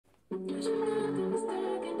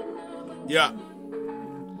Yeah.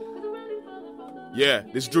 Yeah,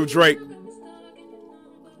 this is Drew Drake.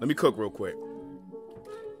 Let me cook real quick.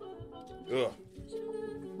 Ugh.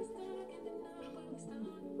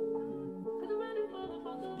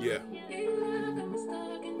 Yeah.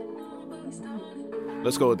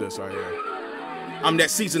 Let's go with this right here. I'm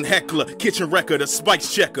that seasoned heckler, kitchen wrecker, the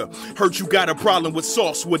spice checker. Heard you got a problem with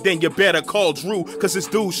sauce, well then you better call Drew, cause this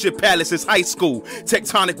dude shit palace is high school.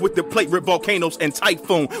 Tectonic with the plate, rip volcanoes and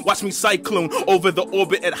typhoon. Watch me cyclone over the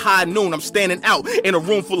orbit at high noon. I'm standing out in a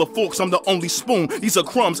room full of forks, I'm the only spoon. These are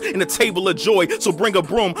crumbs in a table of joy, so bring a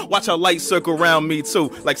broom. Watch our light circle around me too,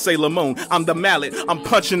 like Sailor Moon. I'm the mallet, I'm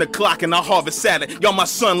punching the clock and I harvest salad. Y'all my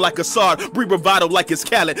son like Assad, breathe bravado like it's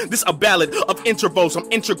Khaled. This a ballad of intervals, I'm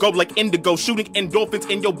integral like indigo, shooting endorphins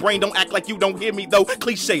in your brain. Don't act like you don't hear me though.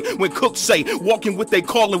 Cliche when cooks say, walking with they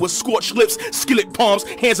calling with scorched lips, skillet palms,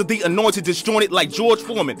 hands of the anointed, disjointed like George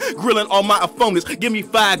Foreman, grilling all my opponents. Give me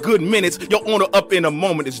 5 good minutes, your honor up in a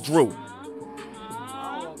moment. It's Drew.